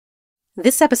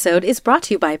This episode is brought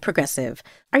to you by Progressive.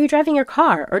 Are you driving your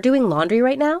car or doing laundry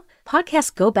right now?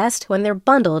 Podcasts go best when they're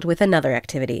bundled with another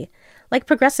activity. Like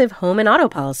Progressive home and auto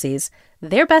policies,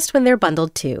 they're best when they're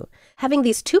bundled too. Having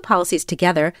these two policies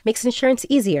together makes insurance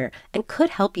easier and could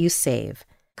help you save.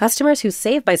 Customers who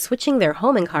save by switching their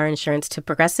home and car insurance to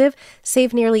Progressive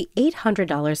save nearly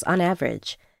 $800 on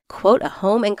average. Quote a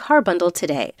home and car bundle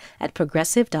today at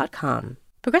Progressive.com.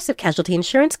 Progressive Casualty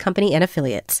Insurance Company and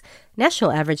Affiliates.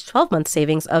 National average 12-month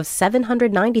savings of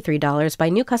 $793 by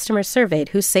new customers surveyed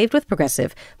who saved with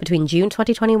Progressive between June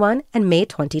 2021 and May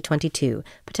 2022.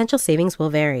 Potential savings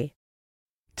will vary.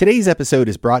 Today's episode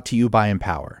is brought to you by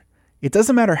Empower. It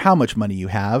doesn't matter how much money you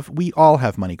have, we all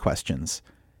have money questions.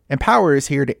 Empower is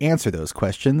here to answer those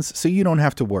questions so you don't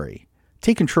have to worry.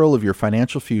 Take control of your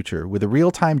financial future with a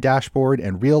real-time dashboard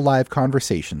and real-live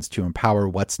conversations to empower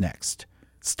what's next.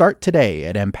 Start today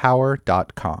at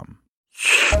empower.com.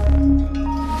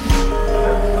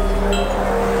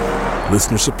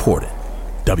 Listener supported.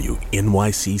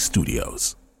 WNYC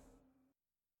Studios.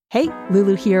 Hey,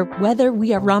 Lulu here. Whether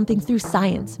we are romping through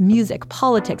science, music,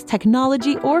 politics,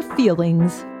 technology, or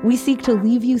feelings, we seek to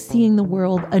leave you seeing the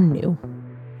world anew.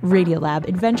 Radiolab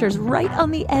adventures right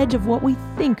on the edge of what we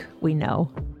think we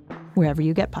know, wherever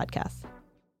you get podcasts.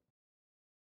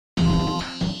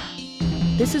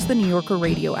 This is the New Yorker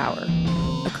Radio Hour,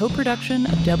 a co-production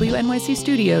of WNYC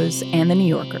Studios and The New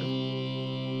Yorker.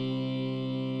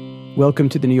 Welcome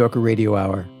to the New Yorker Radio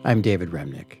Hour. I'm David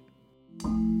Remnick.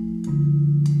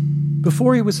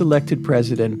 Before he was elected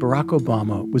president, Barack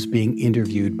Obama was being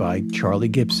interviewed by Charlie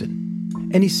Gibson.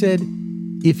 And he said,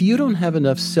 if you don't have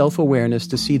enough self-awareness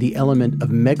to see the element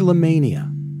of megalomania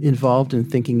involved in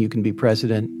thinking you can be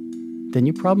president, then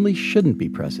you probably shouldn't be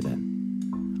president.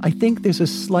 I think there's a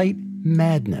slight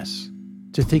madness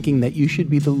to thinking that you should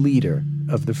be the leader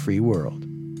of the free world.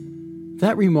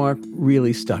 That remark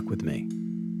really stuck with me.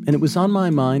 And it was on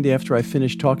my mind after I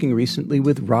finished talking recently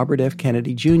with Robert F.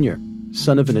 Kennedy Jr.,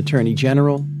 son of an attorney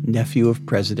general, nephew of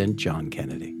President John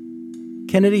Kennedy.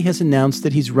 Kennedy has announced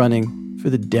that he's running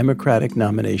for the Democratic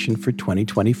nomination for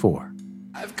 2024.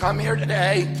 I've come here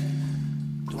today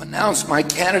to announce my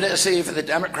candidacy for the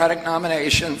Democratic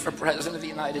nomination for President of the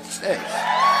United States.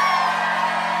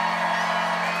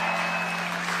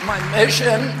 My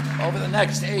mission over the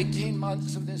next 18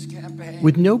 months of this campaign...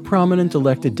 With no prominent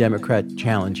elected Democrat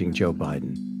challenging Joe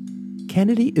Biden,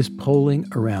 Kennedy is polling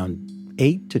around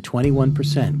 8 to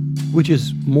 21%, which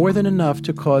is more than enough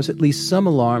to cause at least some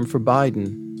alarm for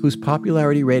Biden, whose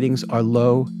popularity ratings are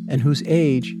low and whose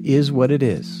age is what it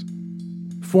is.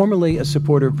 Formerly a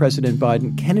supporter of President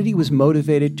Biden, Kennedy was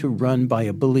motivated to run by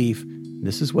a belief,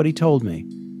 this is what he told me,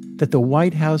 that the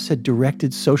White House had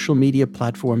directed social media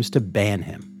platforms to ban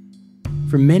him.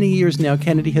 For many years now,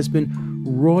 Kennedy has been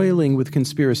roiling with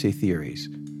conspiracy theories.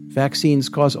 Vaccines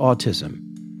cause autism.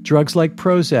 Drugs like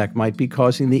Prozac might be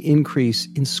causing the increase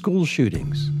in school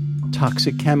shootings.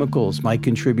 Toxic chemicals might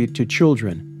contribute to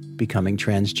children becoming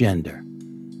transgender.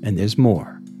 And there's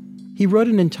more. He wrote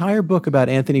an entire book about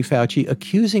Anthony Fauci,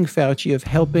 accusing Fauci of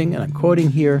helping, and I'm quoting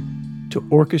here, to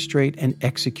orchestrate and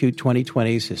execute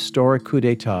 2020's historic coup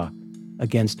d'etat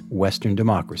against Western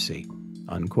democracy,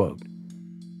 unquote.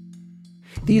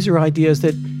 These are ideas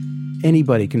that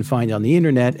anybody can find on the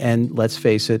internet, and let's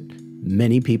face it,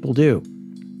 many people do.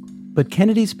 But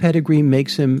Kennedy's pedigree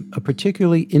makes him a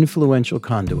particularly influential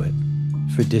conduit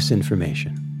for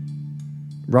disinformation.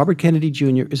 Robert Kennedy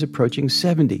Jr. is approaching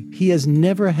 70. He has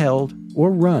never held or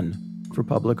run for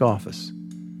public office.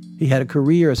 He had a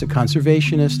career as a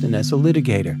conservationist and as a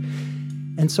litigator.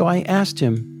 And so I asked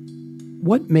him,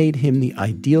 what made him the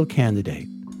ideal candidate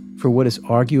for what is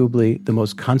arguably the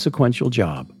most consequential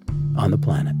job on the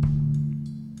planet?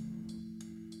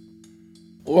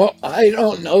 Well, I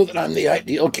don't know that I'm the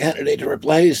ideal candidate to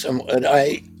replace him.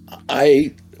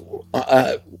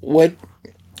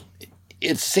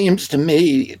 It seems to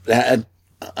me that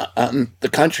the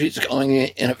country's going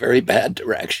in a very bad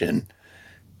direction,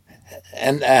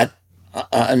 and that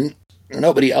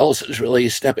nobody else is really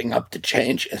stepping up to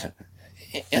change it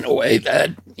in a way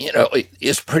that,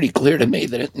 is pretty clear to me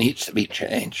that it needs to be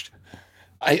changed.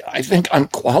 I think I'm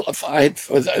qualified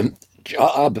for the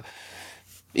job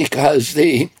because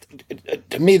to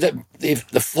me, the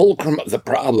fulcrum of the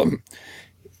problem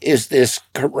is this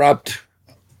corrupt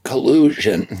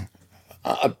collusion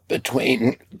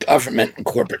between government and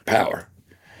corporate power.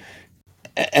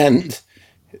 And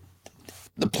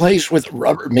the place where the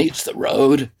rubber meets the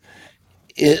road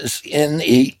is in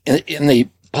the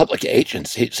public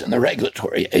agencies and the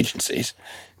regulatory agencies.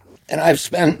 And I've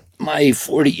spent my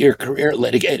 40-year career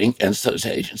litigating against those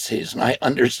agencies, and I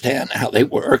understand how they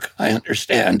work. I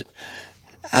understand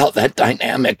how that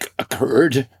dynamic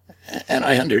occurred, and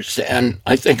I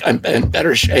think I'm in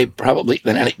better shape probably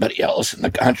than anybody else in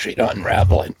the country to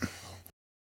unravel it.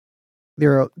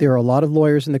 There are a lot of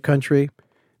lawyers in the country.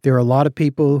 There are a lot of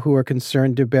people who are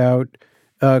concerned about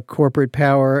corporate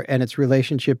power and its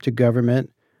relationship to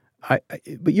government.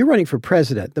 But you're running for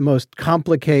president, the most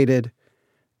complicated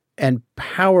and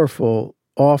powerful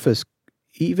office,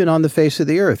 even on the face of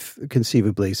the earth,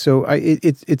 conceivably. So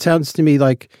it sounds to me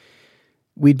like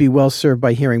we'd be well served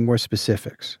by hearing more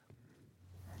specifics.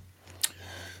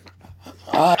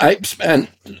 I've spent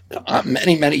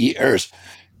many, many years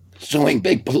suing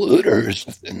big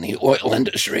polluters in the oil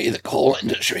industry, the coal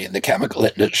industry, and the chemical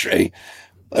industry.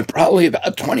 But probably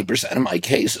about 20% of my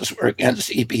cases were against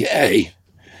EPA.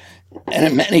 And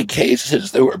in many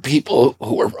cases, there were people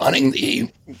who were running the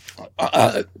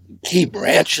key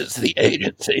branches of the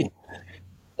agency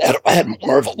that had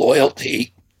more of a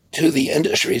loyalty to the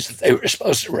industries that they were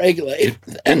supposed to regulate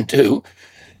than to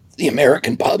the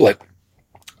American public.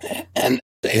 And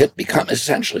they had become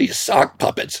essentially sock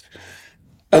puppets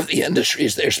of the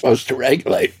industries they're supposed to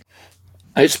regulate.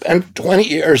 I spent 20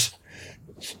 years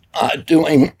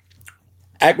doing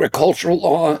agricultural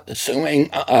law,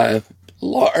 suing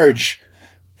large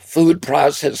food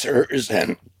processors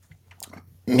and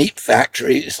meat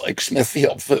factories like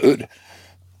Smithfield Food,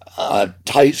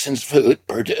 Tyson's Food,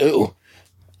 Purdue,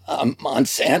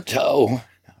 Monsanto.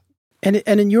 And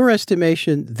in your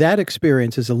estimation, that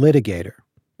experience as a litigator,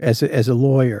 as a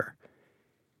lawyer,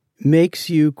 makes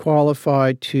you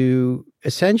qualified to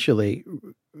essentially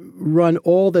run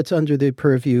all that's under the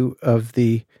purview of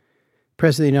the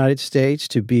President of the United States,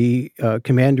 to be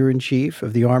Commander-in-Chief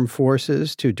of the Armed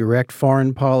Forces, to direct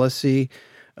foreign policy,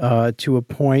 to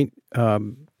appoint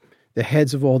the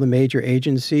heads of all the major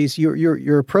agencies.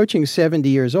 You're approaching 70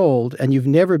 years old, and you've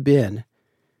never been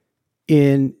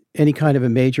in any kind of a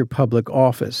major public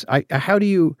office. How do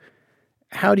you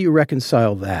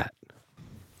reconcile that?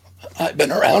 I've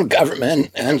been around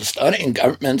government and studying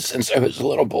government since I was a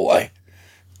little boy.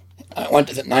 I went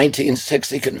to the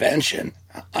 1960 convention.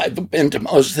 I've been to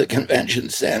most of the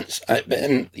conventions since. I've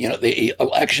been, the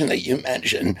election that you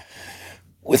mentioned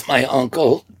with my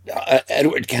uncle,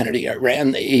 Edward Kennedy. I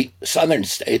ran the southern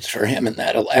states for him in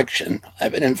that election.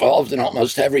 I've been involved in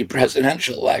almost every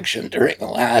presidential election during the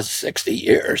last 60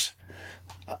 years.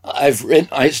 I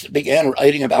began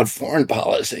writing about foreign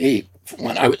policy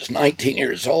when I was 19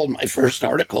 years old. My first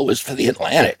article was for The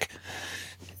Atlantic.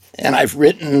 And I've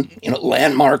written,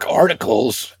 landmark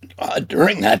articles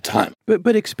during that time.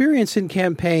 But experience in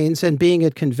campaigns and being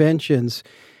at conventions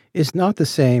is not the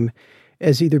same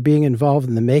as either being involved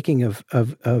in the making of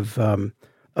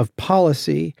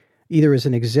policy, either as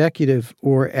an executive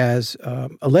or as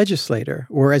a legislator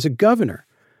or as a governor.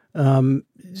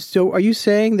 So, are you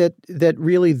saying that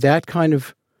really that kind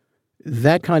of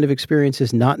experience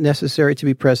is not necessary to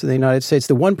be president of the United States?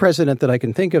 The one president that I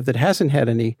can think of that hasn't had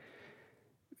any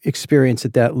experience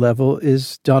at that level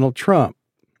is Donald Trump.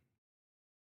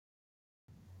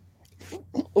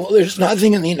 Well, there's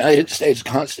nothing in the United States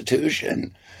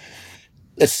Constitution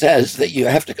that says that you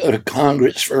have to go to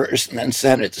Congress first and then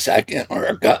Senate second,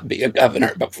 or be a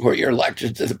governor before you're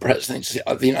elected to the presidency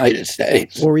of the United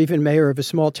States. Or even mayor of a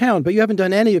small town, but you haven't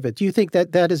done any of it. Do you think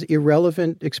that is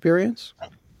irrelevant experience?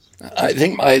 I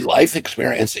think my life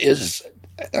experience is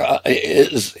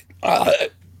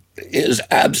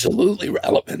absolutely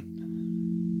relevant.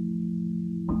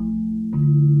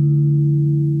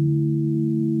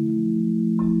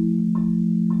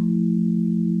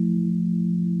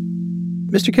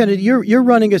 Mr. Kennedy, you're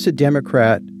running as a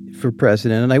Democrat for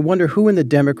president, and I wonder who in the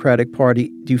Democratic Party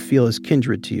do you feel is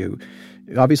kindred to you?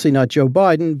 Obviously not Joe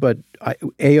Biden, but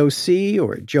AOC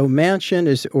or Joe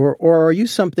Manchin, or are you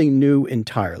something new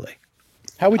entirely?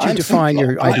 How would you define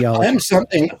your ideology?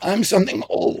 I'm something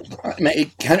old. I'm a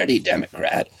Kennedy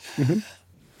Democrat. Mm-hmm.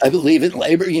 I believe in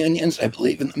labor unions. I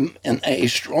believe in a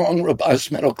strong,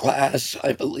 robust middle class.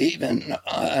 I believe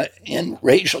in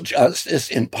racial justice,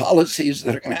 in policies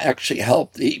that are going to actually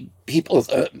help the people,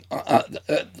 the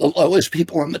lowest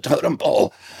people on the totem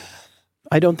pole.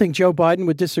 I don't think Joe Biden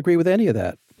would disagree with any of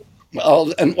that.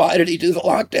 Well, and why did he do the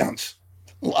lockdowns?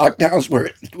 lockdowns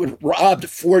would robbed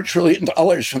 $4 trillion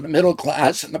from the middle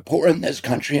class and the poor in this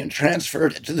country and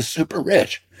transferred it to the super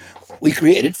rich. We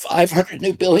created 500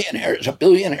 new billionaires, a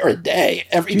billionaire a day,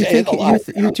 every day of the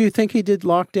lockdown. Do you think he did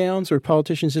lockdowns, or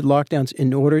politicians did lockdowns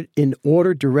in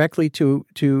order directly to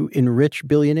enrich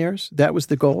billionaires? That was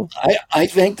the goal? I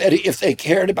think that if they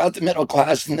cared about the middle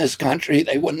class in this country,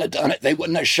 they wouldn't have done it. They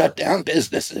wouldn't have shut down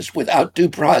businesses without due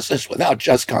process, without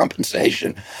just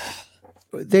compensation.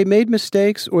 They made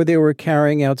mistakes, or they were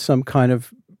carrying out some kind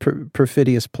of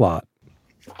perfidious plot?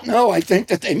 No, I think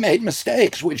that they made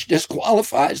mistakes, which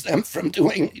disqualifies them from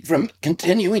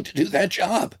continuing to do that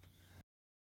job.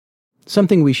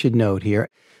 Something we should note here.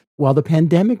 While the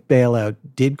pandemic bailout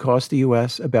did cost the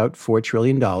U.S. about $4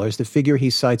 trillion, the figure he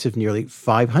cites of nearly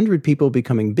 500 people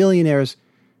becoming billionaires,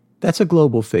 that's a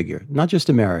global figure, not just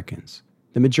Americans.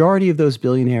 The majority of those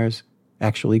billionaires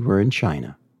actually were in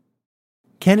China.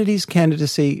 Kennedy's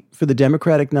candidacy for the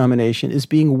Democratic nomination is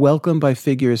being welcomed by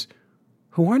figures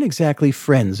who aren't exactly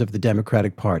friends of the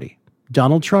Democratic Party.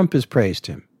 Donald Trump has praised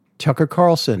him. Tucker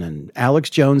Carlson and Alex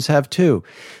Jones have too.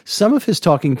 Some of his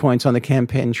talking points on the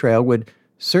campaign trail would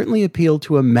certainly appeal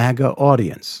to a MAGA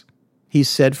audience. He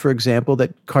said, for example,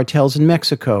 that cartels in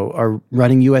Mexico are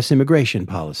running U.S. immigration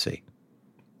policy.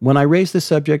 When I raised the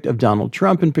subject of Donald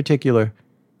Trump in particular,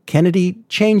 Kennedy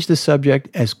changed the subject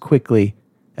as quickly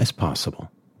as possible.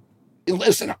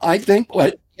 Listen, I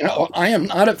am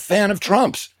not a fan of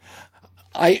Trump's.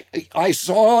 I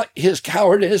saw his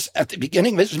cowardice at the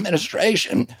beginning of his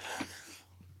administration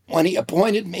when he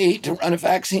appointed me to run a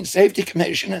vaccine safety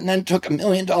commission and then took $1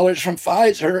 million from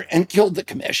Pfizer and killed the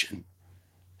commission.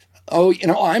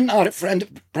 I'm not a friend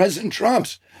of President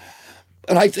Trump's,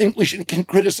 but I think we can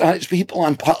criticize people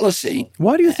on policy.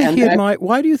 Why do you think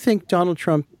why do you think Donald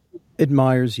Trump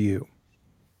admires you?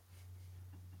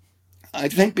 I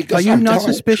think because are you not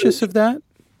suspicious of that?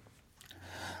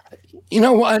 You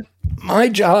know what? My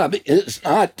job is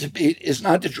not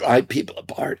to drive people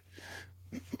apart.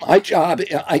 My job,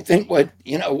 I think, what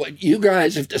you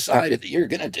guys have decided that you're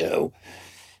going to do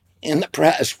in the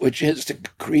press, which is to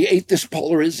create this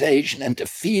polarization and to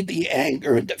feed the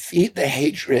anger and to feed the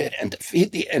hatred and to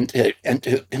feed and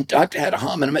to conduct ad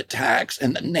hominem attacks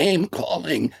and the name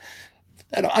calling.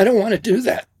 I don't want to do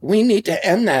that. We need to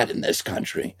end that in this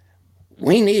country.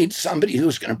 We need somebody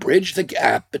who's going to bridge the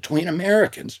gap between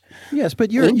Americans. Yes,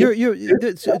 but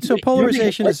so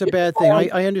polarization is a bad thing.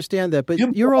 I understand that, but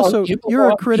you're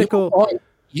a critical.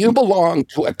 You belong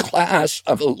to a class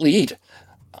of elite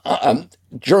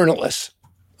journalists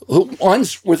who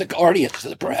once were the guardians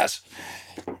of the press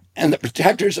and the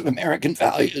protectors of American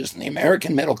values and the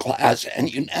American middle class,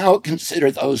 and you now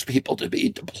consider those people to be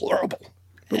deplorable.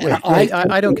 But wait,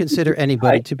 I don't consider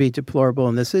anybody to be deplorable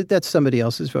in this. That's somebody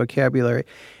else's vocabulary.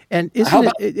 And let's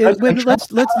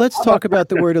talk about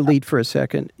the word elite for a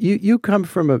second. You come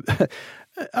from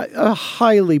a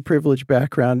highly privileged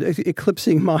background,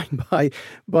 eclipsing mine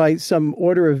by some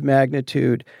order of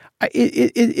magnitude.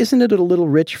 Isn't it a little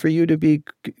rich for you to be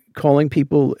calling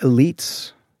people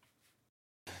elites?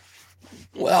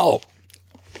 Well,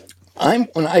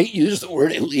 when I use the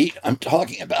word elite, I'm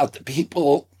talking about the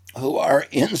people who are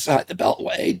inside the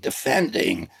Beltway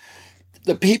defending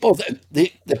the people, the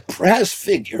press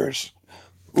figures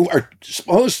who are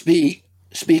supposed to be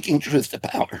speaking truth to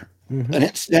power, but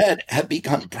instead have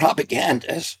become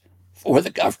propagandists for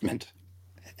the government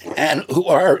and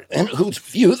who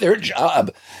view their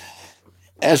job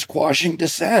as quashing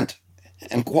dissent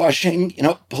and quashing,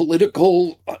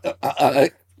 political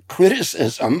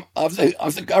criticism of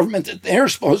the government that they're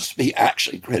supposed to be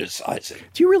actually criticizing.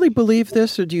 Do you really believe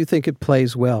this, or do you think it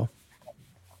plays well?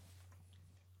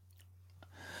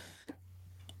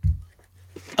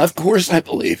 Of course I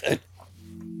believe it.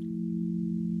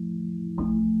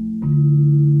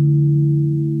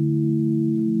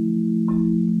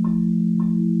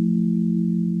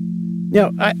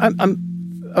 Now,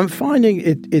 I'm finding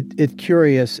it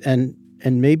curious and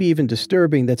maybe even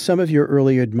disturbing that some of your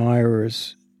early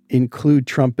admirers include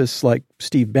Trumpists like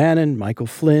Steve Bannon, Michael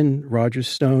Flynn, Roger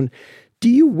Stone. Do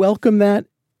you welcome that?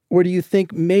 Or do you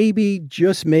think maybe,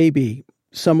 just maybe,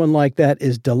 someone like that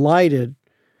is delighted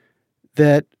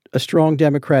that a strong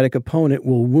Democratic opponent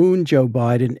will wound Joe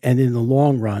Biden and in the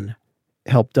long run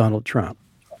help Donald Trump?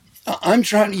 I'm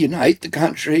trying to unite the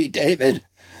country, David.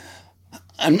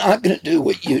 I'm not going to do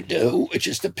what you do, which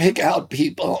is to pick out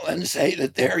people and say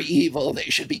that they're evil, they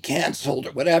should be canceled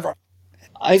or whatever.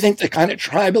 I think the kind of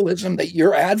tribalism that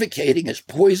you're advocating is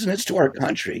poisonous to our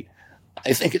country.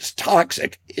 I think it's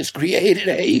toxic. It's created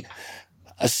a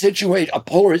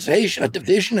polarization, a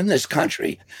division in this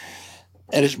country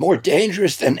and is more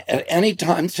dangerous than at any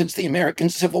time since the American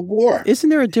Civil War. Isn't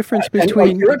there a difference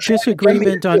between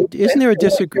disagreement on? Isn't there a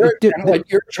disagreement?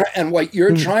 And what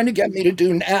you're trying to get me to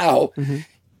do now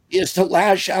is to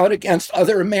lash out against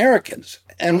other Americans.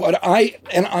 And what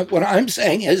I'm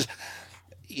saying is,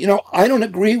 I don't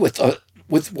agree with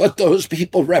what those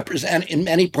people represent in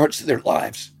many parts of their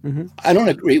lives. I don't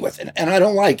agree with it, and I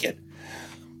don't like it.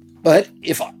 But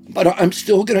I'm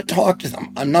still going to talk to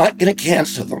them. I'm not going to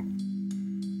cancel them.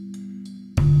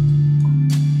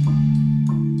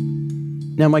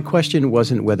 Now, my question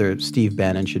wasn't whether Steve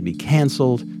Bannon should be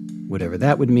canceled, whatever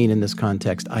that would mean in this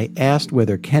context. I asked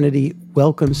whether Kennedy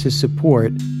welcomes his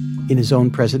support in his own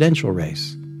presidential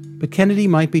race. But Kennedy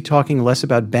might be talking less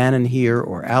about Bannon here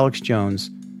or Alex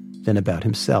Jones than about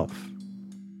himself.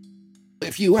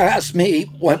 If you ask me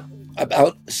what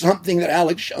about something that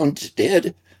Alex Jones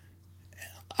did,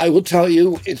 I will tell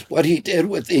you it's what he did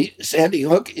with the Sandy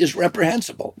Hook is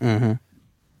reprehensible.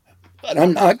 But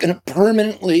I'm not going to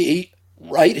permanently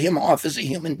write him off as a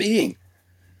human being.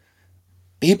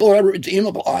 People are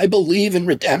redeemable. I believe in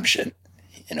redemption.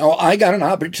 I got an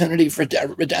opportunity for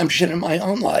redemption in my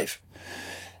own life.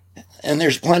 And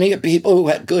there's plenty of people who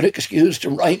had good excuse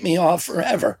to write me off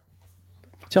forever.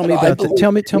 Tell me about that.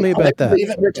 Tell me about that. I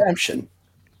believe in redemption.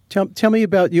 Tell me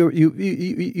about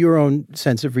your own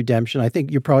sense of redemption. I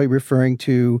think you're probably referring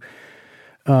to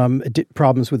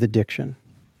problems with addiction.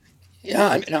 Yeah,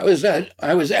 I mean, I was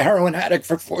a heroin addict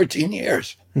for 14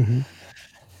 years.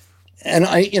 And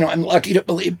I'm lucky to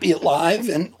be alive.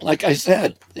 And like I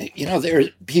said,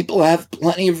 people have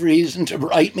plenty of reason to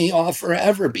write me off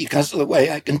forever because of the way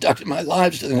I conducted my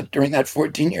lives during that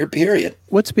 14-year period.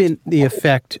 What's been the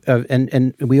effect of,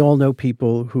 and we all know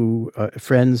people who,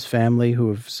 friends, family who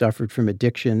have suffered from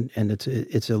addiction, and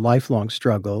it's a lifelong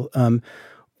struggle.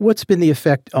 What's been the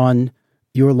effect on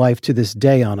your life to this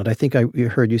day on it? I think I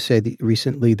heard you say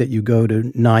recently that you go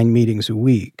to 9 meetings a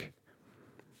week.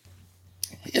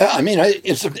 Yeah, I mean,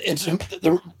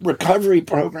 the recovery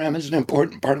program is an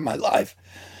important part of my life.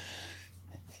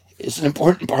 It's an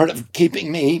important part of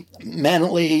keeping me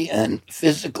mentally and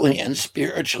physically and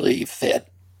spiritually fit.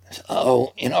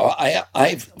 So,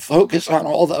 I focus on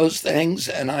all those things,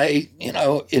 and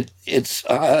it's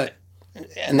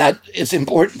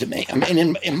important to me. I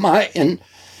mean,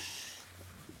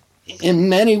 in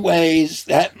many ways,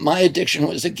 that my addiction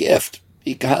was a gift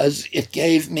because it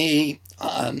gave me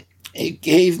a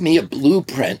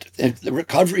blueprint. The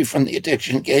recovery from the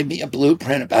addiction gave me a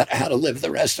blueprint about how to live the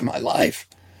rest of my life.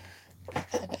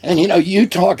 And, you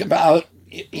talk about,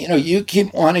 you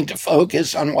keep wanting to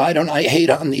focus on why don't I hate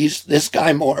on this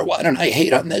guy more? Why don't I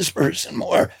hate on this person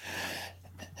more?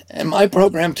 And my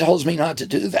program tells me not to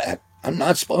do that. I'm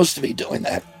not supposed to be doing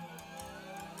that.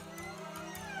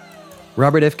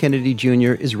 Robert F. Kennedy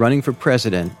Jr. is running for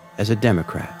president as a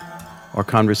Democrat. Our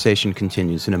conversation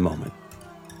continues in a moment.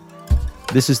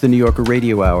 This is the New Yorker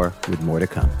Radio Hour with more to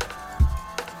come.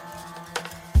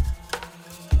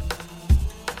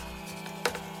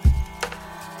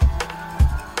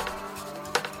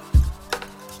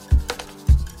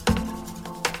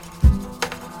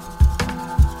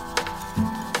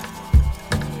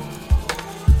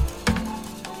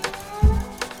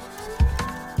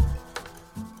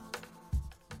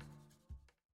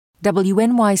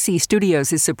 WNYC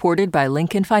Studios is supported by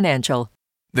Lincoln Financial.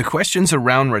 The questions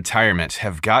around retirement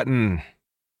have gotten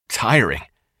tiring.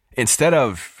 Instead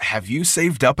of, have you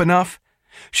saved up enough?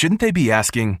 Shouldn't they be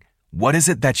asking, what is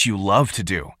it that you love to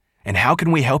do? And how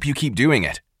can we help you keep doing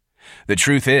it? The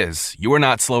truth is, you're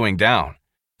not slowing down.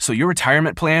 So your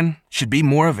retirement plan should be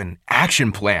more of an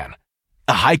action plan,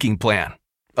 a hiking plan,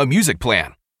 a music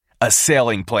plan, a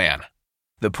sailing plan.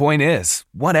 The point is,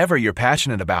 whatever you're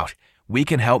passionate about, we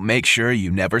can help make sure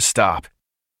you never stop.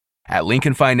 At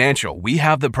Lincoln Financial, we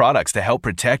have the products to help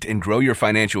protect and grow your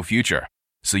financial future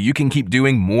so you can keep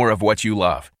doing more of what you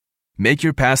love. Make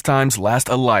your pastimes last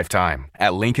a lifetime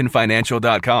at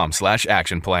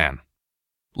lincolnfinancial.com/action plan.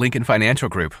 Lincoln Financial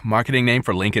Group, marketing name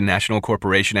for Lincoln National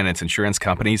Corporation and its insurance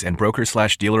companies and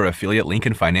broker/dealer affiliate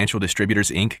Lincoln Financial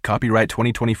Distributors, Inc., copyright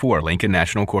 2024 Lincoln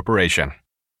National Corporation.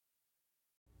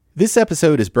 This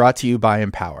episode is brought to you by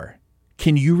Empower.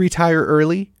 Can you retire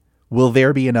early? Will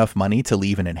there be enough money to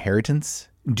leave an inheritance?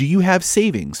 Do you have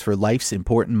savings for life's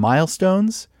important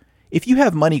milestones? If you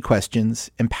have money questions,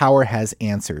 Empower has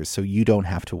answers so you don't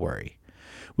have to worry.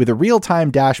 With a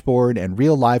real-time dashboard and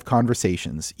real live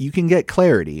conversations, you can get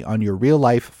clarity on your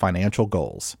real-life financial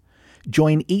goals.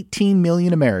 Join 18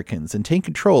 million Americans and take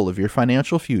control of your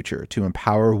financial future to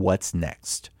empower what's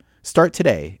next. Start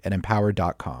today at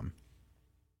empower.com.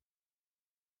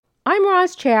 I'm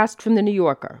Roz Chast from The New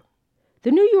Yorker. The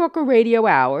New Yorker Radio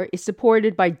Hour is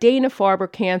supported by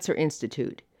Dana-Farber Cancer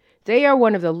Institute. They are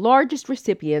one of the largest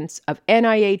recipients of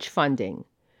NIH funding.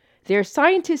 Their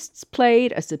scientists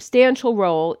played a substantial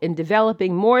role in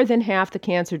developing more than half the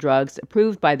cancer drugs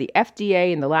approved by the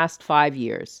FDA in the last 5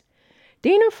 years.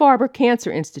 Dana-Farber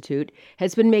Cancer Institute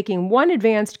has been making one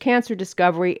advanced cancer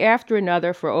discovery after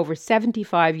another for over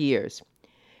 75 years.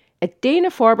 At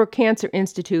Dana-Farber Cancer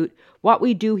Institute, what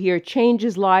we do here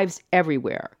changes lives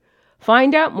everywhere.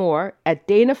 Find out more at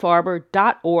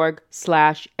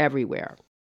danafarber.org/everywhere.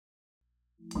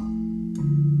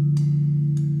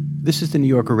 This is the New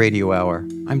Yorker Radio Hour.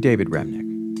 I'm David Remnick.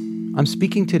 I'm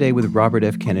speaking today with Robert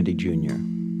F. Kennedy Jr.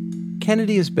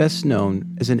 Kennedy is best known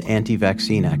as an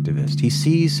anti-vaccine activist. He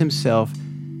sees himself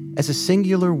as a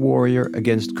singular warrior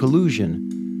against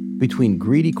collusion between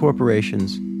greedy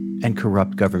corporations and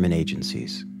corrupt government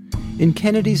agencies. In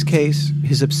Kennedy's case,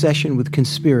 his obsession with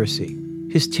conspiracy,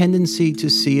 his tendency to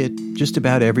see it just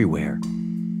about everywhere,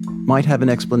 might have an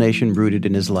explanation rooted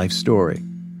in his life story.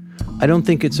 I don't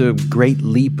think it's a great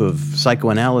leap of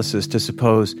psychoanalysis to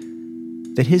suppose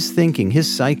that his thinking,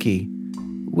 his psyche,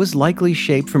 was likely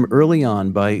shaped from early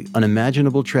on by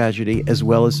unimaginable tragedy as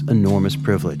well as enormous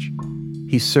privilege.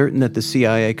 He's certain that the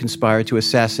CIA conspired to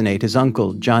assassinate his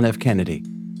uncle, John F. Kennedy,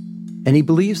 and he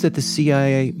believes that the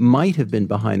CIA might have been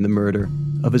behind the murder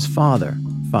of his father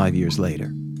 5 years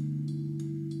later.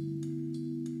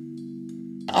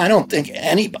 I don't think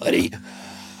anybody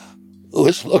who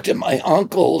has looked at my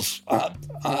uncle's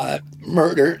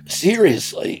murder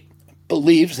seriously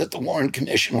believes that the Warren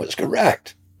Commission was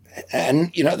correct.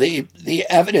 And, you know, the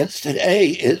evidence today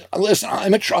is, listen,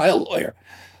 I'm a trial lawyer.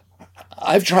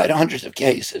 I've tried hundreds of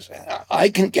cases. I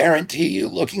can guarantee you,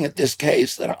 looking at this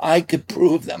case, that I could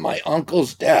prove that my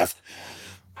uncle's death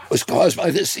was caused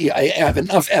by the CIA. I have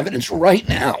enough evidence right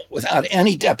now, without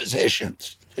any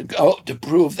depositions, to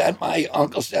prove that my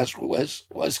uncle's death was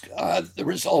the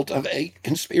result of a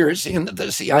conspiracy, and that the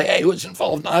CIA was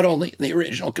involved not only in the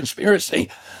original conspiracy,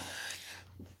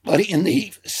 but in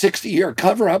the 60-year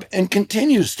cover-up, and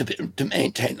continues to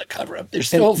maintain the cover-up. There's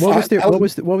still what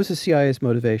was the CIA's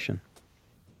motivation?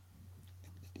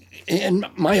 In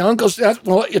my uncle's death,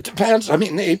 well, it depends. I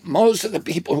mean, most of the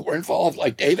people who were involved,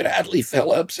 like David Hadley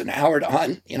Phillips and Howard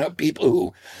Hunt, people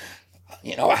who,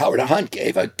 Howard Hunt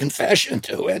gave a confession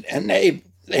to it, and they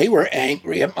were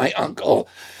angry at my uncle.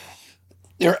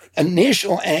 Their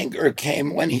initial anger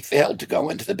came when he failed to go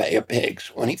into the Bay of Pigs,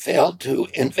 when he failed to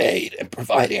invade and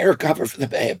provide air cover for the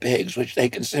Bay of Pigs, which they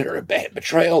consider a bad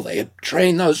betrayal. They had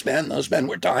trained those men. Those men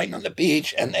were dying on the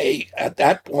beach, and at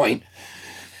that point,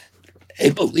 they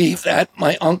believed that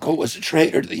my uncle was a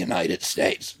traitor to the United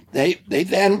States. They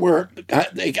then when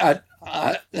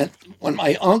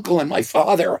my uncle and my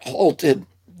father halted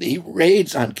the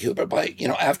raids on Cuba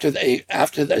after the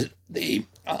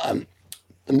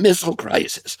missile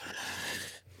crisis.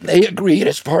 They agreed,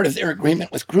 as part of their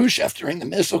agreement with Khrushchev during the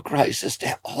missile crisis,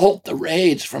 to halt the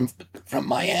raids from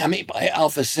Miami by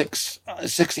Alpha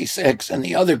 66 and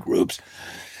the other groups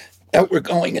that were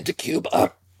going into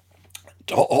Cuba,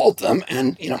 to halt them.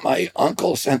 And, my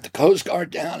uncle sent the Coast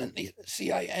Guard down and the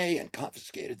CIA and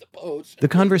confiscated the boats. The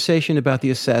conversation about the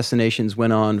assassinations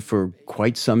went on for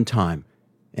quite some time,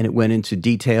 and it went into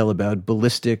detail about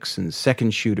ballistics and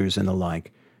second shooters and the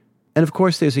like. And of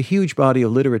course, there's a huge body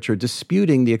of literature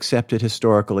disputing the accepted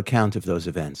historical account of those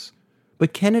events.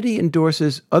 But Kennedy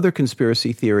endorses other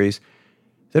conspiracy theories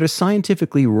that are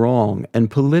scientifically wrong and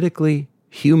politically,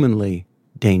 humanly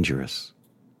dangerous.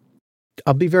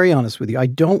 I'll be very honest with you. I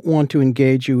don't want to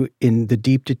engage you in the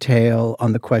deep detail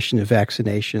on the question of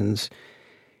vaccinations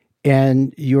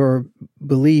and your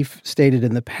belief stated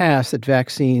in the past that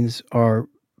vaccines are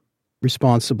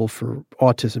responsible for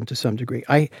autism to some degree.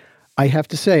 I have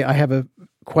to say, I have a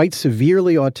quite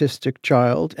severely autistic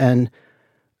child, and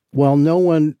while no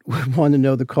one would want to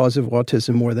know the cause of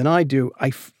autism more than I do,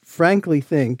 I frankly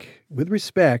think, with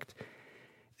respect,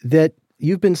 that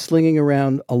you've been slinging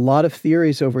around a lot of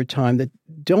theories over time that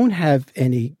don't have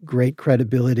any great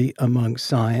credibility among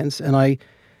science, and I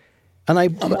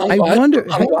wonder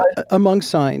among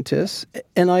scientists,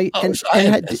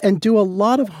 and do a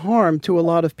lot of harm to a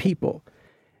lot of people.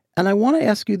 And I want to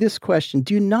ask you this question: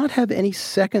 do you not have any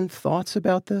second thoughts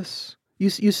about this?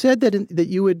 You said that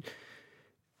you would.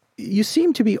 You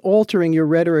seem to be altering your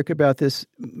rhetoric about this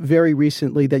very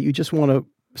recently. That you just want to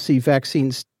see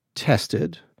vaccines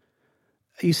tested.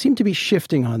 You seem to be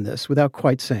shifting on this without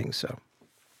quite saying so.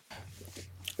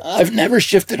 I've never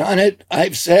shifted on it.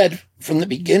 I've said from the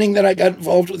beginning that I got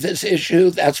involved with this issue,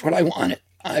 that's what I wanted.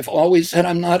 I've always said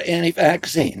I'm not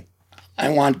anti-vaccine. I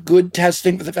want good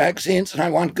testing for the vaccines, and I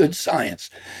want good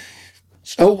science.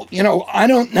 So, I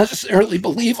don't necessarily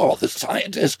believe all the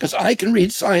scientists because I can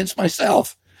read science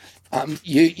myself.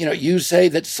 You say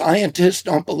that scientists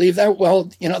don't believe that.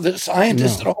 Well, the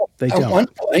scientists at one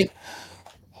point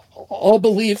all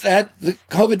believe that the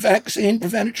COVID vaccine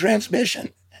prevented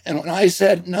transmission. And when I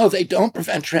said, no, they don't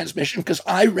prevent transmission, because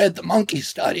I read the monkey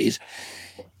studies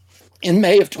in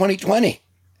May of 2020,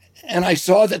 and I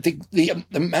saw that the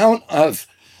amount of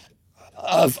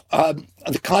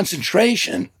the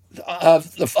concentration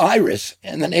of the virus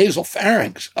in the nasal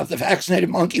pharynx of the vaccinated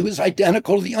monkey was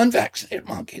identical to the unvaccinated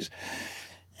monkeys.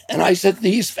 And I said,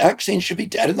 these vaccines should be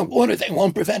dead in the water. They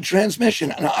won't prevent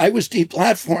transmission. And I was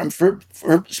deplatformed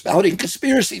for spouting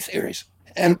conspiracy theories.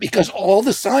 And because all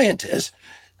the scientists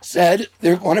said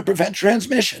they're going to prevent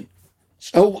transmission.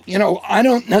 So, I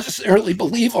don't necessarily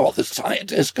believe all the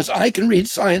scientists because I can read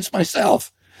science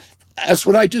myself. That's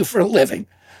what I do for a living.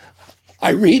 I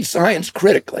read science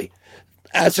critically.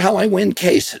 That's how I win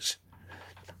cases.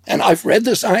 And I've read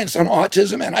the science on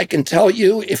autism, and I can tell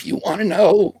you, if you want to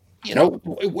know,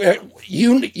 where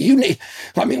you need,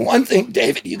 one thing,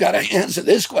 David, you got to answer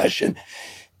this question.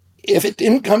 If it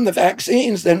didn't come the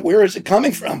vaccines, then where is it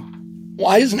coming from?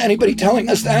 Why isn't anybody telling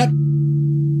us that?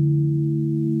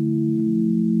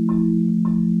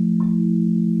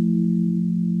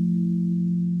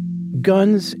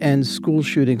 Guns and school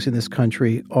shootings in this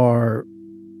country are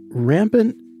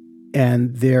rampant,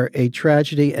 and they're a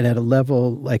tragedy and at a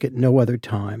level like at no other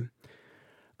time.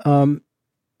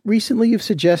 Recently, you've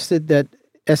suggested that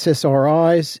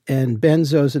SSRIs and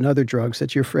benzos and other drugs,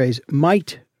 that's your phrase,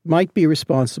 might be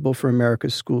responsible for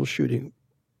America's school shooting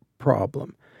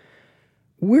problem.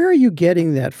 Where are you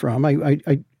getting that from?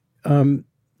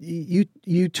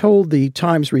 You told the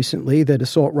Times recently that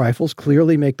assault rifles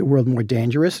clearly make the world more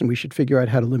dangerous and we should figure out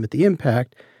how to limit the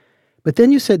impact. But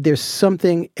then you said there's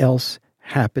something else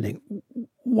happening.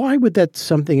 Why would that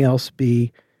something else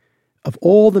be, of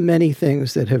all the many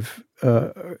things that have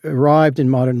arrived in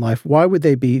modern life, why would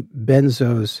they be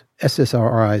benzos,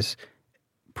 SSRIs,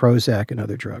 Prozac, and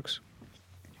other drugs?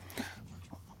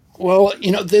 Well,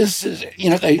 this is,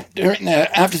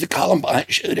 after the Columbine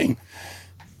shooting,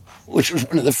 which was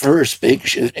one of the first big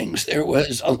shootings, there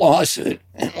was a lawsuit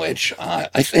in which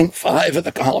I think 5 of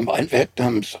the Columbine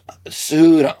victims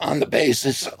sued on the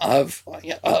basis of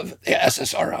the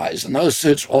SSRIs, and those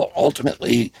suits were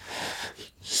ultimately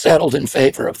settled in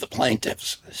favor of the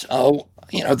plaintiffs. So,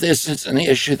 this is an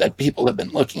issue that people have been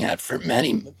looking at for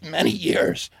many, many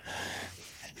years.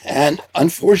 And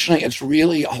unfortunately, it's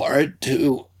really hard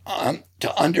to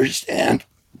understand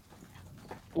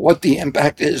what the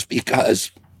impact is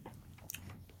because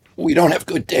we don't have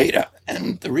good data.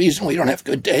 And the reason we don't have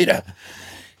good data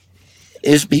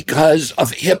is because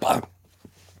of HIPAA.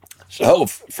 So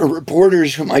for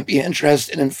reporters who might be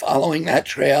interested in following that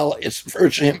trail, it's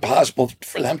virtually impossible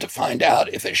for them to find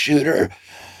out if a shooter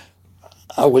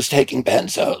was taking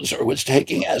benzos or was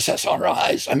taking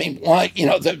SSRIs. Why?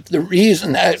 The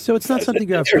reason that... So it's not something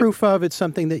you have proof of, it's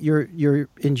something that you're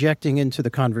injecting into the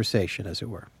conversation, as it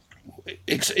were.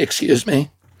 Excuse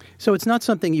me? So it's not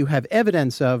something you have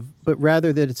evidence of, but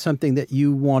rather that it's something that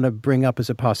you want to bring up as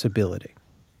a possibility.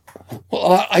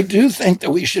 Well, I do think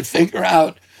that we should figure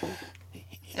out,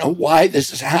 why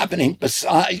this is happening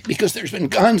because there's been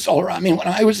guns all around. When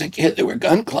I was a kid, there were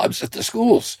gun clubs at the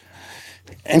schools,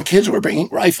 and kids were bringing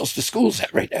rifles to schools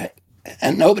every day,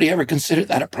 and nobody ever considered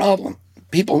that a problem.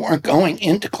 People weren't going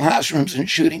into classrooms and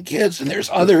shooting kids, and there's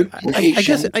other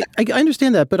nations. I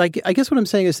understand that, but I guess what I'm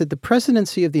saying is that the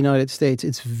presidency of the United States,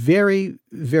 it's very,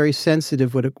 very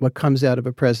sensitive what comes out of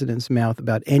a president's mouth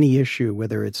about any issue,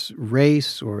 whether it's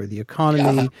race or the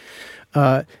economy,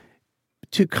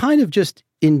 to kind of just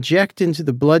inject into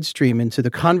the bloodstream, into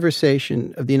the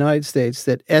conversation of the United States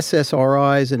that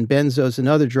SSRIs and benzos and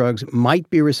other drugs might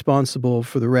be responsible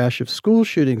for the rash of school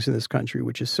shootings in this country,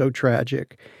 which is so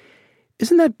tragic.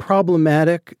 Isn't that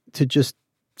problematic to just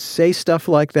say stuff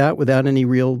like that without any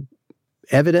real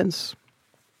evidence?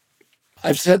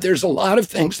 I've said there's a lot of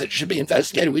things that should be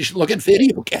investigated. We should look at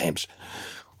video games.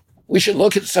 We should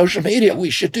look at social media. We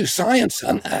should do science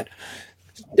on that.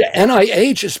 The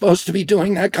NIH is supposed to be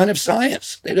doing that kind of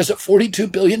science. It has a $42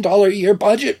 billion a year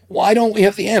budget. Why don't we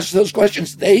have the answer to those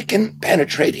questions? They can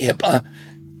penetrate HIPAA.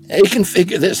 They can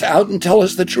figure this out and tell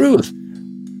us the truth.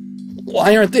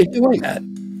 Why aren't they doing that?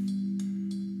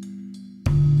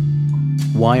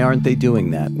 Why aren't they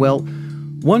doing that? Well,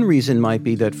 one reason might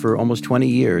be that for almost 20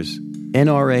 years,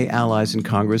 NRA allies in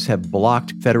Congress have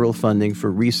blocked federal funding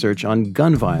for research on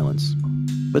gun violence.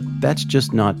 But that's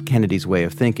just not Kennedy's way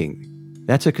of thinking.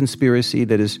 That's a conspiracy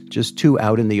that is just too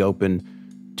out in the open,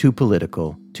 too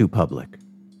political, too public.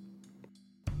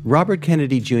 Robert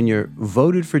Kennedy Jr.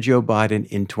 voted for Joe Biden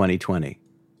in 2020.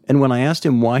 And when I asked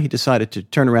him why he decided to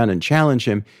turn around and challenge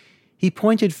him, he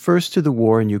pointed first to the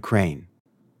war in Ukraine.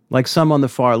 Like some on the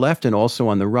far left and also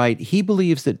on the right, he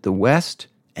believes that the West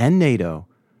and NATO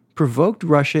provoked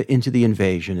Russia into the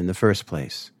invasion in the first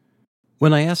place.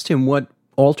 When I asked him what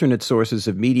alternate sources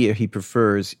of media he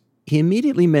prefers, he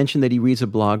immediately mentioned that he reads a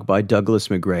blog by Douglas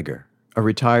Macgregor, a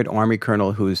retired Army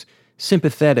colonel who's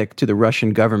sympathetic to the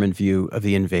Russian government view of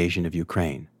the invasion of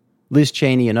Ukraine. Liz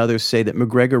Cheney and others say that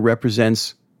Macgregor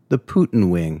represents the Putin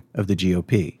wing of the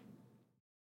GOP.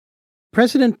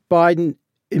 President Biden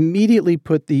immediately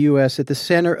put the U.S. at the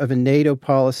center of a NATO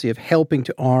policy of helping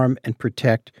to arm and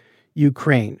protect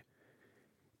Ukraine.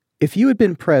 If you had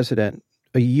been president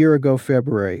a year ago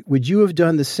February, would you have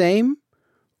done the same?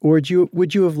 Or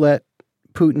would you have let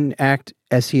Putin act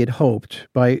as he had hoped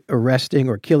by arresting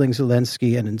or killing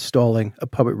Zelensky and installing a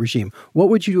puppet regime? What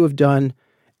would you have done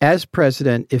as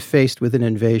president if faced with an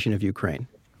invasion of Ukraine?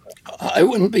 I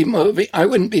wouldn't be moving. I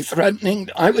wouldn't be threatening.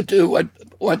 I would do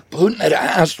what Putin had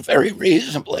asked very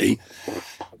reasonably,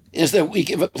 is that we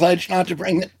give a pledge not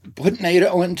to put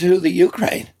NATO into the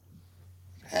Ukraine.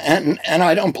 And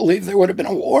I don't believe there would have been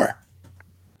a war.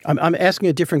 I'm asking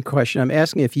a different question. I'm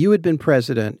asking if you had been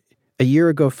president a year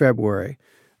ago February,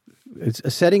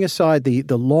 setting aside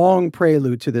the long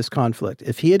prelude to this conflict,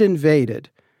 if he had invaded,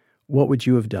 what would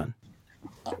you have done?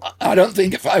 I don't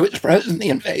think if I was president,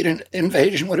 the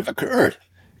invasion would have occurred,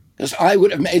 because I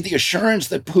would have made the assurance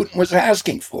that Putin was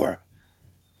asking for.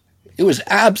 It was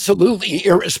absolutely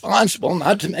irresponsible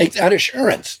not to make that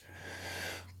assurance.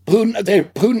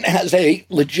 Putin has a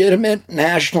legitimate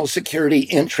national security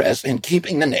interest in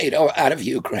keeping the NATO out of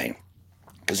Ukraine,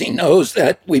 because he knows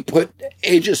that we put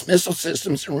Aegis missile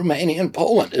systems in Romania and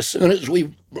Poland as soon as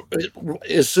we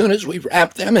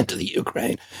wrap them into the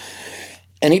Ukraine.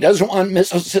 And he doesn't want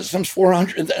missile systems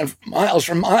 400 miles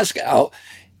from Moscow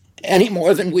any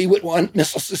more than we would want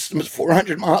missile systems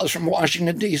 400 miles from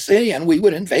Washington, D.C., and we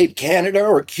would invade Canada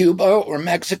or Cuba or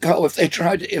Mexico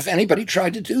if anybody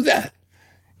tried to do that.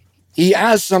 He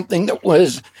asked something that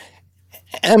was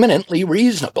eminently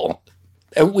reasonable,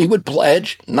 that we would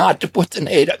pledge not to put the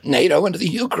NATO into the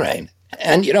Ukraine.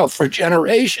 And, for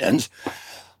generations,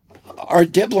 our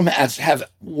diplomats have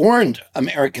warned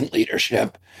American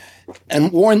leadership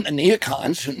and warned the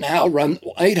neocons who now run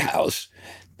the White House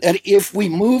that if we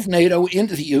move NATO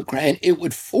into the Ukraine, it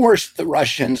would force the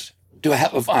Russians to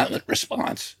have a violent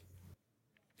response.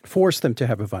 Force them to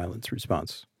have a violent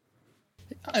response.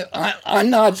 I'm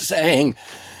not saying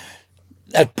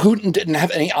that Putin didn't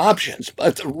have any options,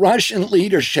 but the Russian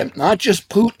leadership, not just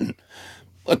Putin,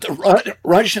 but the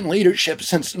Russian leadership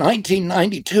since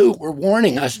 1992 were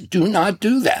warning us, do not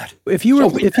do that. If you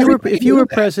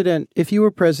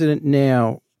were president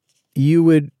now, you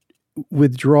would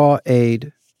withdraw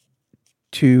aid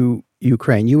to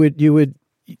Ukraine. You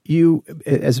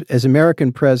as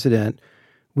American president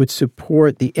would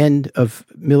support the end of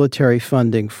military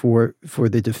funding for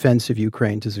the defense of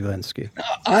Ukraine to Zelensky.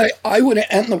 I would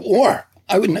end the war.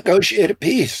 I would negotiate a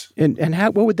peace. And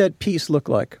what would that peace look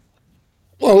like?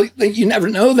 Well, you never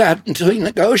know that until you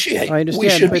negotiate. I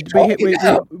understand,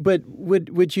 but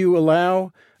would you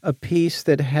allow a peace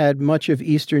that had much of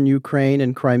eastern Ukraine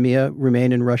and Crimea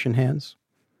remain in Russian hands?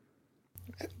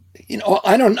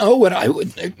 I don't know what I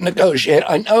would negotiate.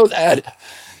 I know that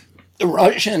the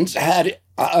Russians had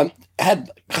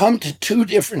come to two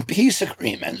different peace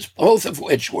agreements, both of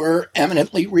which were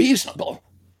eminently reasonable.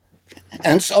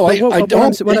 And so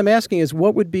what I'm asking is,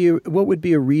 what would be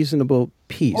a reasonable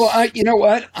peace? Well, you know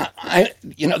what?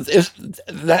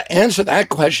 The answer to that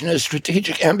question is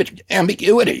strategic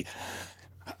ambiguity.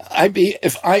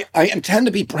 If I intend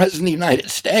to be president of the United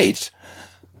States,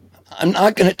 I'm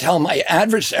not going to tell my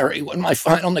adversary what my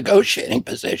final negotiating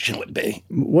position would be.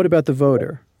 What about the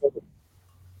voter?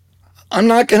 I'm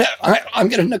going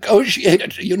to negotiate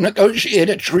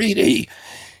a treaty.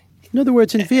 In other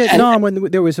words, in Vietnam, when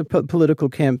there was a political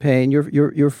campaign,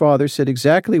 your father said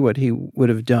exactly what he would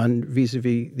have done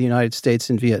vis-a-vis the United States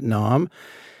in Vietnam.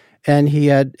 And he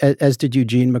had, as did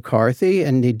Eugene McCarthy,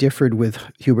 and he differed with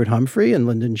Hubert Humphrey and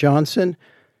Lyndon Johnson.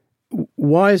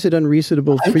 Why is it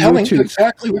unreasonable for you to... I'm telling you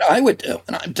exactly what I would do,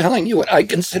 and I'm telling you what I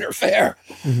consider fair,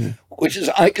 which is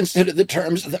I consider the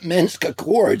terms of the Minsk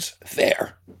Accords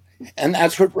fair. And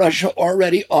that's what Russia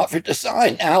already offered to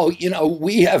sign. Now,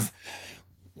 we have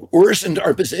worsened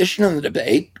our position in the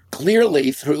debate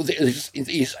clearly through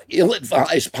these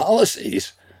ill-advised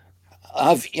policies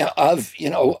of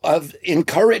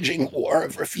encouraging war,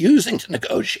 of refusing to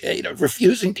negotiate, of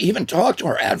refusing to even talk to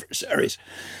our adversaries.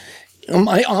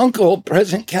 My uncle,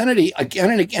 President Kennedy,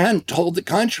 again and again told the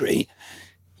country,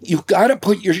 you've got to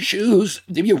put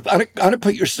you've got to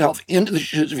put yourself into the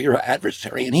shoes of your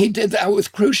adversary. And he did that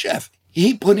with Khrushchev.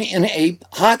 He put in a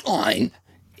hotline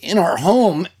in our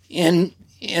home in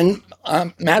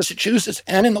Massachusetts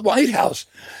and in the White House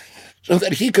so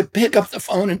that he could pick up the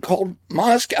phone and call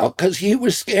Moscow because he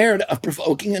was scared of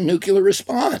provoking a nuclear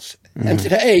response. And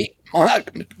today,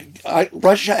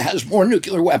 Russia has more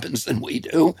nuclear weapons than we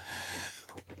do.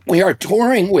 We are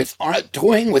toying with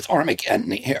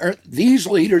Armageddon here. These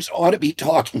leaders ought to be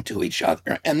talking to each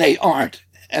other, and they aren't.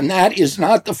 And that is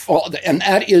not the fault, and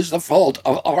that is the fault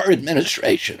of our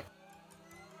administration.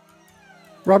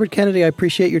 Robert Kennedy, I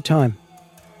appreciate your time.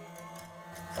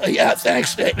 Yeah,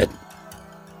 thanks, David.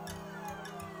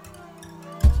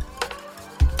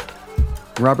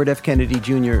 Robert F. Kennedy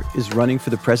Jr. is running for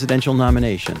the presidential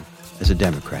nomination as a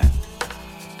Democrat.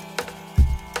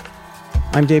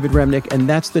 I'm David Remnick, and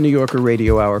that's the New Yorker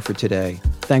Radio Hour for today.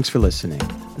 Thanks for listening,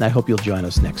 and I hope you'll join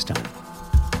us next time.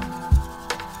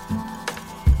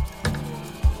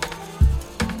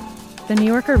 The New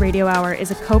Yorker Radio Hour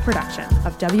is a co-production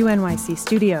of WNYC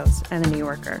Studios and The New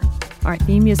Yorker. Our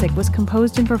theme music was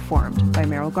composed and performed by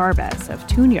Merrill Garbez of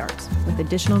Tune Yards, with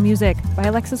additional music by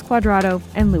Alexis Quadrado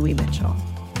and Louis Mitchell.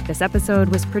 This episode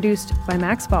was produced by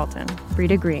Max Balton,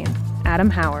 Brita Green, Adam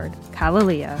Howard,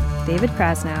 Kalalia, David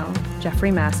Krasnow,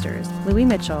 Jeffrey Masters, Louis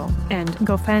Mitchell, and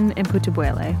Gofen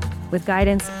Mputubuele, with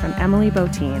guidance from Emily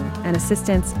Botine and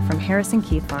assistance from Harrison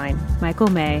Keithline, Michael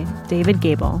May, David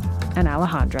Gable, and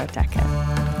Alejandra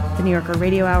Deckett. The New Yorker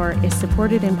Radio Hour is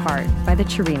supported in part by the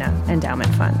Chirina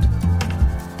Endowment Fund.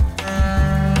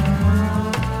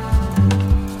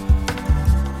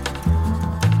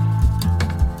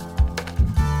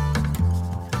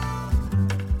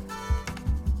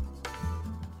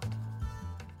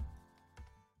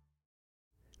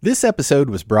 This episode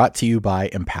was brought to you by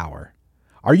Empower.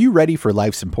 Are you ready for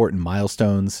life's important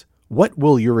milestones? What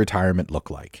will your retirement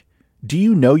look like? Do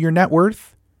you know your net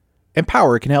worth?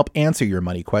 Empower can help answer your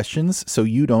money questions so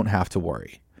you don't have to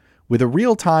worry. With a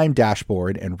real-time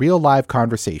dashboard and real-live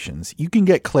conversations, you can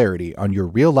get clarity on your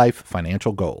real-life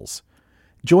financial goals.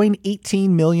 Join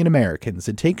 18 million Americans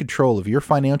and take control of your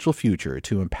financial future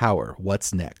to empower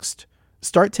what's next.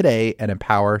 Start today at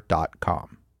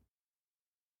empower.com.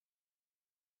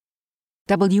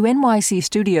 WNYC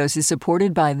Studios is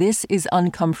supported by This Is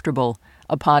Uncomfortable,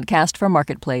 a podcast from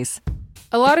Marketplace.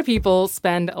 A lot of people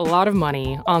spend a lot of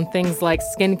money on things like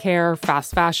skincare,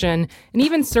 fast fashion, and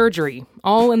even surgery,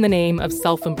 all in the name of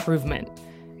self-improvement.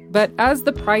 But as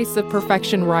the price of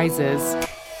perfection rises,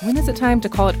 when is it time to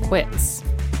call it quits?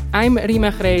 I'm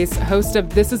Rima Reis, host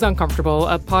of This Is Uncomfortable,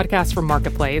 a podcast from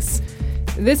Marketplace.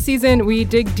 This season, we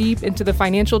dig deep into the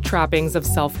financial trappings of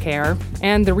self-care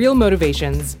and the real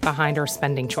motivations behind our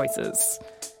spending choices.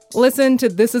 Listen to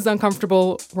This Is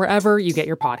Uncomfortable wherever you get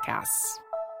your podcasts.